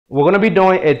We're going to be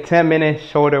doing a 10-minute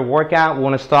shoulder workout. We're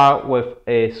going to start with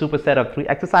a superset of 3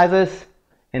 exercises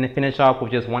and then finish off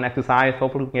with just 1 exercise.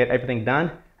 Hopefully we can get everything done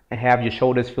and have your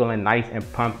shoulders feeling nice and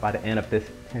pumped by the end of this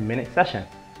 10-minute session.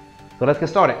 So let's get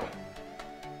started.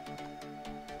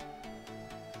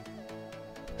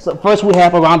 So first we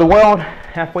have around the world,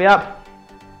 halfway up.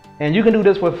 And you can do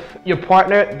this with your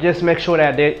partner. Just make sure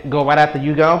that they go right after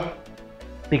you go,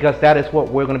 because that is what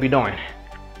we're going to be doing.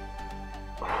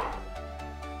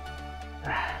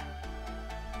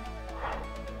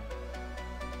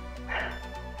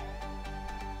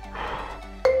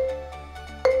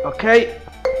 Okay,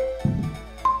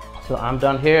 so I'm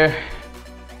done here.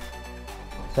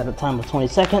 Set a timer of 20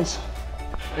 seconds.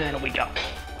 And there we go.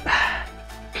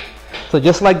 So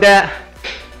just like that,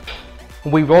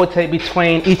 we rotate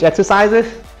between each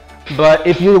exercises. But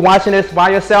if you're watching this by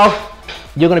yourself,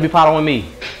 you're going to be following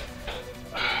me.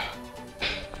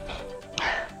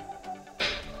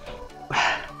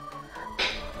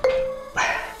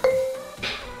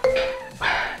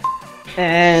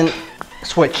 And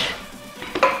switch.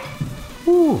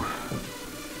 Woo.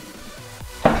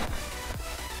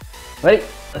 Ready?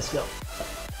 Let's go.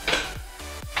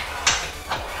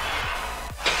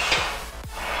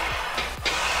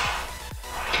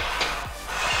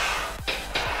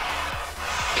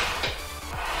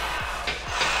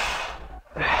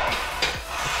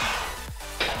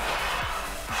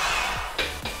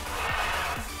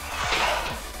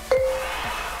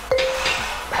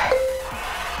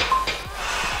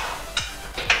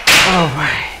 All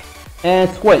right, and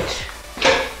switch.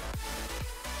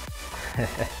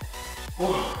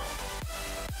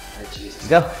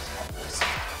 Go.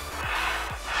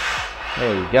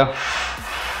 There you go.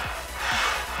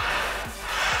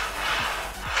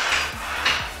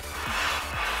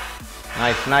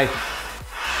 Nice, nice.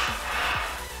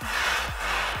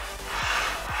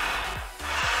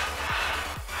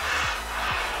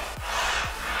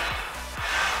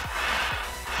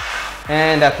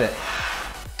 And that's it.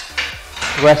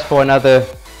 Rest for another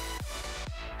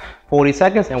 40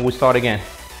 seconds and we'll start again.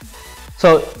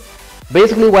 So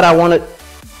basically what I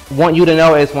want you to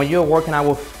know is when you're working out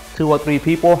with 2 or 3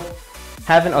 people,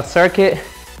 having a circuit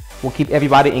will keep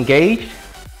everybody engaged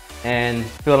and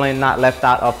feeling not left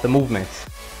out of the movements.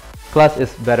 Plus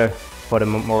it's better for the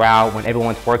morale when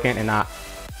everyone's working and not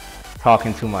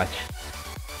talking too much.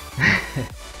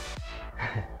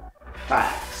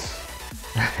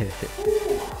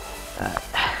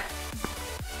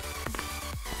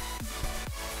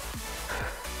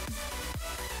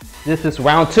 This is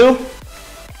round 2.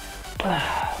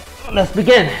 Let's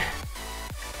begin.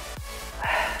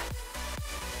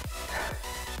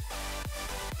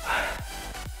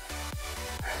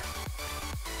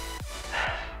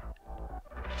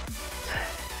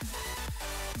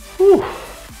 Whew.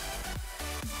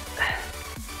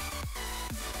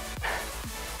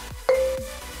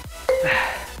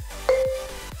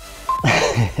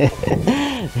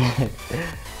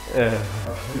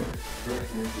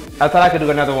 I thought I could do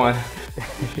another one.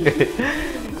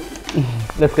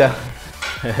 Let's go.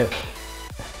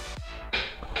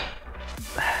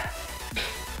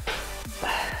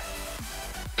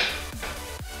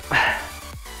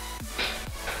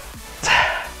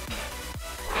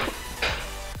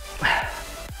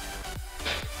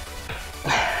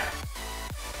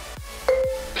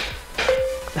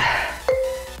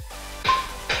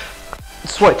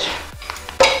 Switch.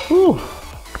 Woo.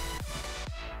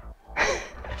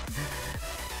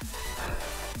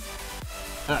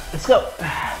 Let's go.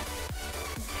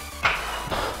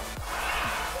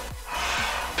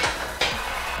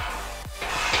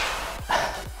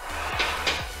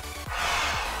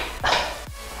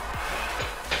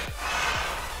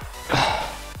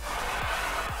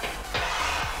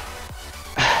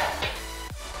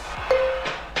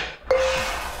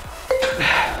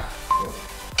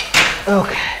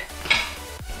 Okay.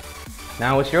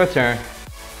 Now it's your turn.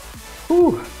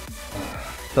 Whew.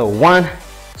 So 1,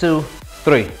 2,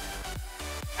 3.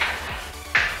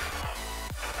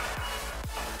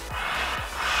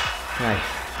 Nice.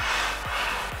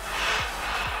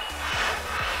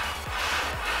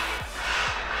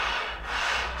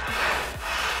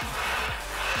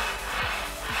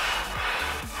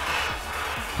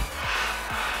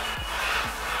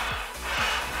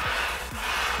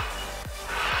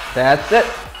 That's it.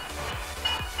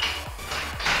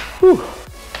 Whew.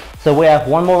 So we have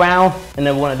 1 more round and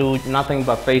then we're gonna do nothing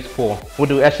but face pull. We'll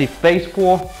do actually face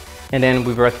pull and then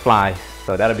reverse flies.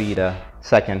 So that'll be the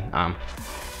second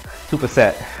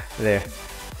superset there.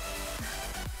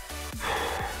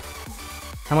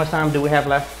 How much time do we have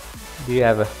left? Do you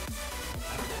have a?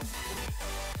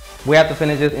 We have to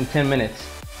finish this in 10 minutes.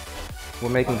 We're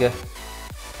making good.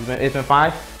 It's been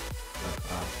 5?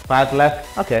 5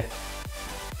 left? Okay.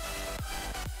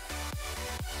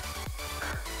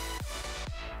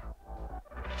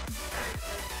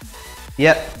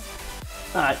 Yep.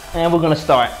 All right, and we're gonna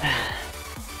start.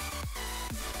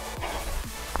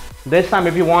 This time,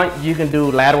 if you want, you can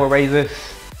do lateral raises.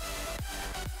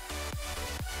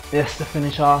 Just to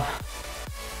finish off.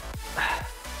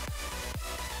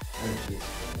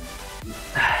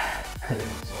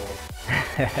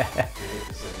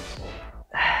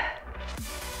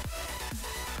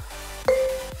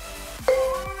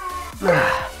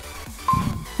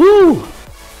 Woo!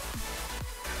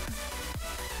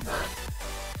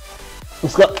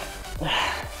 Let's go.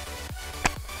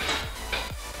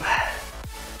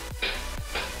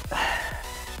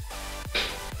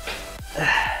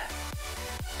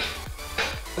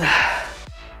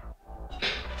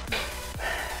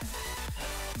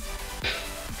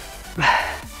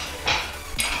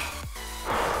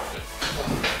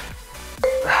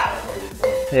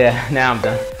 Yeah, now I'm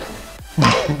done.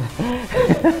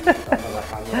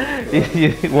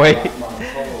 Wait.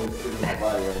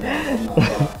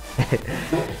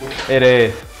 It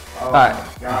is. All right,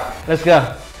 let's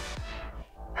go.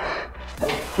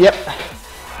 Yep.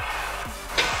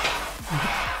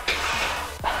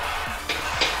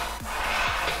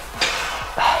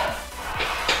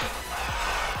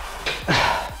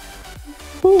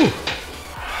 Woo.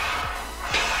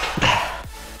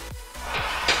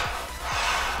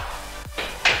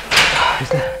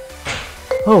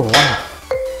 Oh wow.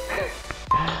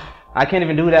 I can't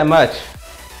even do that much.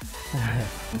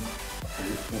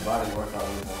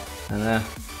 I know.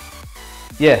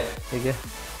 Yeah, you good.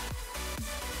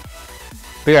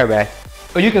 Be right back.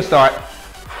 Oh, you can start.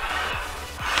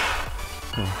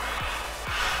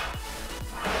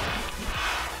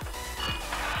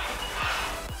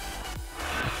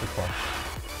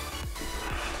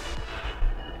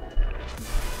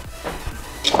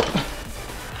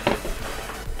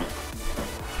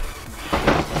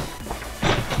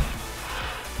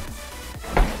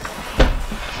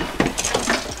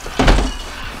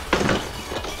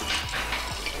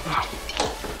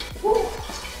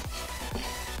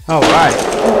 All right.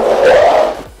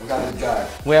 We got this guy.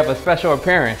 We have a special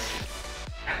appearance.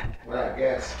 We got a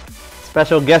guest.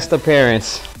 Special guest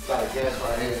appearance. We got a guest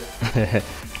right here.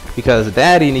 Because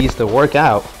Daddy needs to work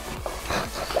out.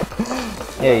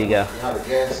 There you go. We got a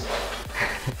guest.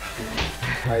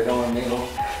 How you doing, Nino?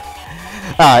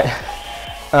 All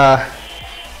right.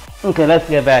 Okay, let's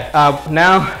get back.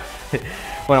 Now,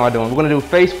 what am I doing? We're gonna do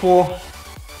face pull.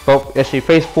 Both actually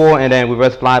face pull and then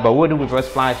reverse fly, but we'll do reverse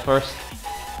flies first.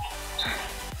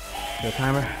 The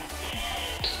timer.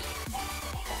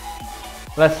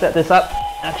 Let's set this up.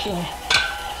 Actually,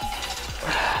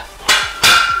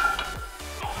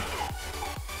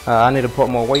 I need to put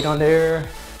more weight on there.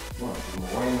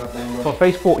 For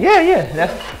face pull, yeah.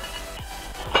 That's.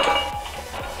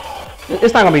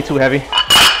 It's not gonna be too heavy.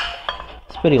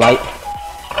 It's pretty light.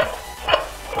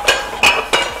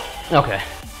 Okay.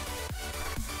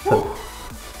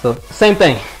 So same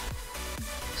thing.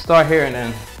 Start here and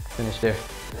then finish there.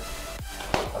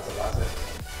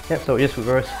 Yep, so just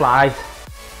reverse flies.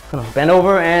 Gonna bend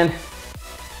over and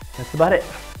that's about it.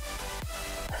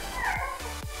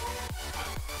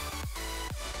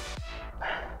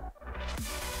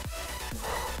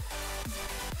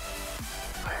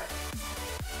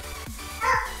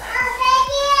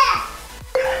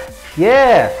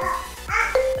 Yeah.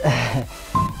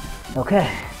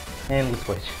 Okay, and we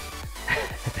switch.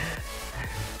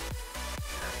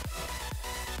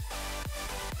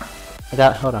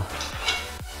 Hold on.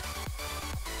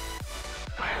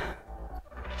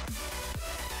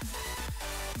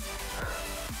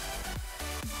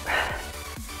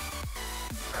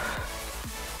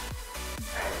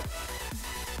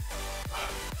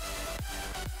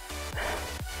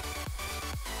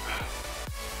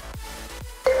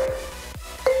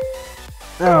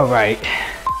 All right.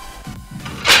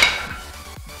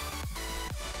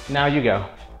 Now you go.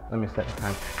 Let me set the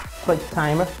timer. Put the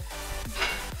timer.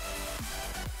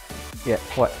 Yeah,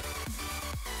 what?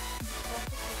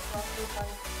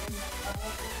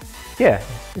 Yeah.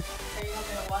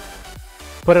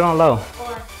 Put it on low. Or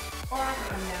I can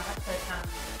come down. I put a timer.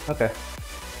 Okay.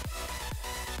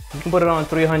 You can put it on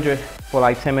 300 for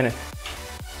like 10 minutes.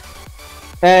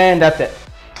 And that's it.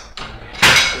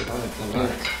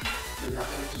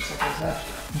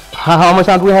 How much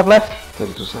time do we have left?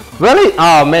 32 seconds. Really?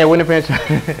 Oh man, we're in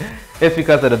It's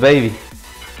because of the baby.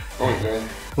 Okay.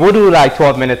 We'll do like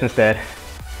 12 minutes instead.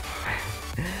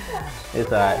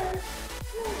 It's alright.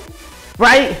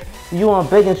 Right? You want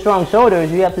big and strong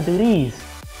shoulders, you have to do these.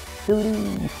 do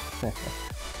these.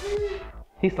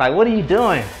 He's like, what are you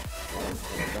doing?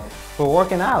 We're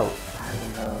working out.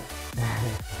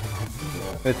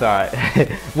 It's alright.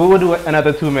 We will do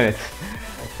another 2 minutes.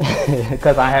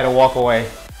 Because I had to walk away.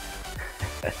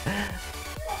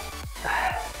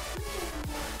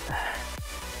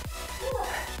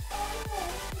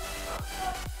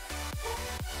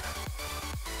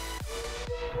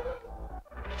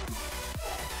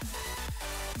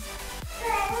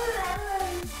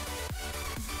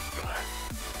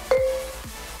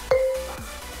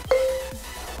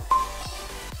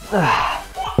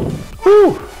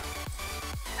 Whew.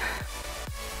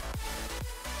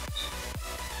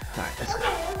 Alright, let's go.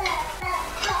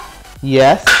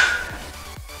 Yes.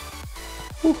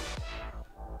 Whew.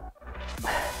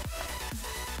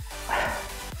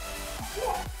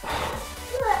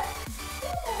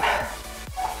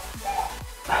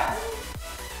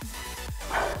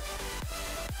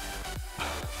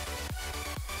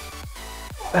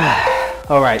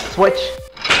 All right, switch.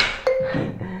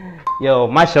 Yo,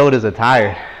 my shoulders are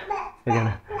tired. We're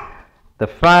gonna, the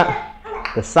front,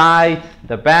 the side,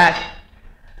 the back,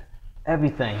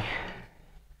 everything.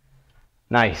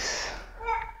 Nice.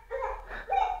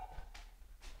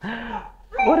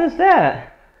 What is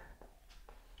that?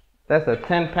 That's a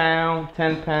 10 pound,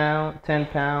 10 pound, 10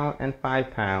 pound, and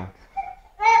 5 pounds.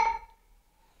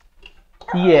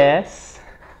 Yes.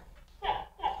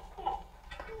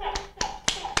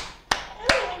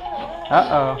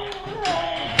 Uh-oh.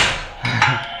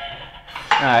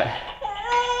 All right.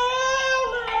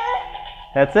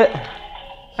 That's it.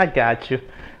 I got you.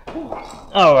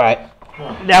 All right.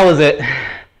 That was it.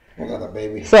 I got a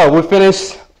baby. So we're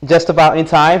finished just about in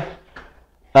time.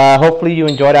 Hopefully you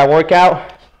enjoyed our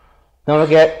workout. Don't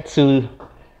forget to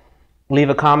leave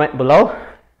a comment below.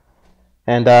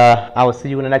 And I will see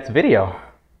you in the next video.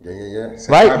 Yeah.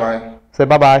 Say right? bye-bye. Say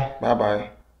bye-bye. Bye-bye.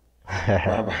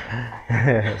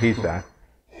 Bye-bye. He's done.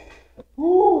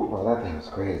 Woo, bro, that thing was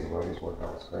crazy, bro. This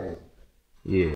workout was crazy. Yeah.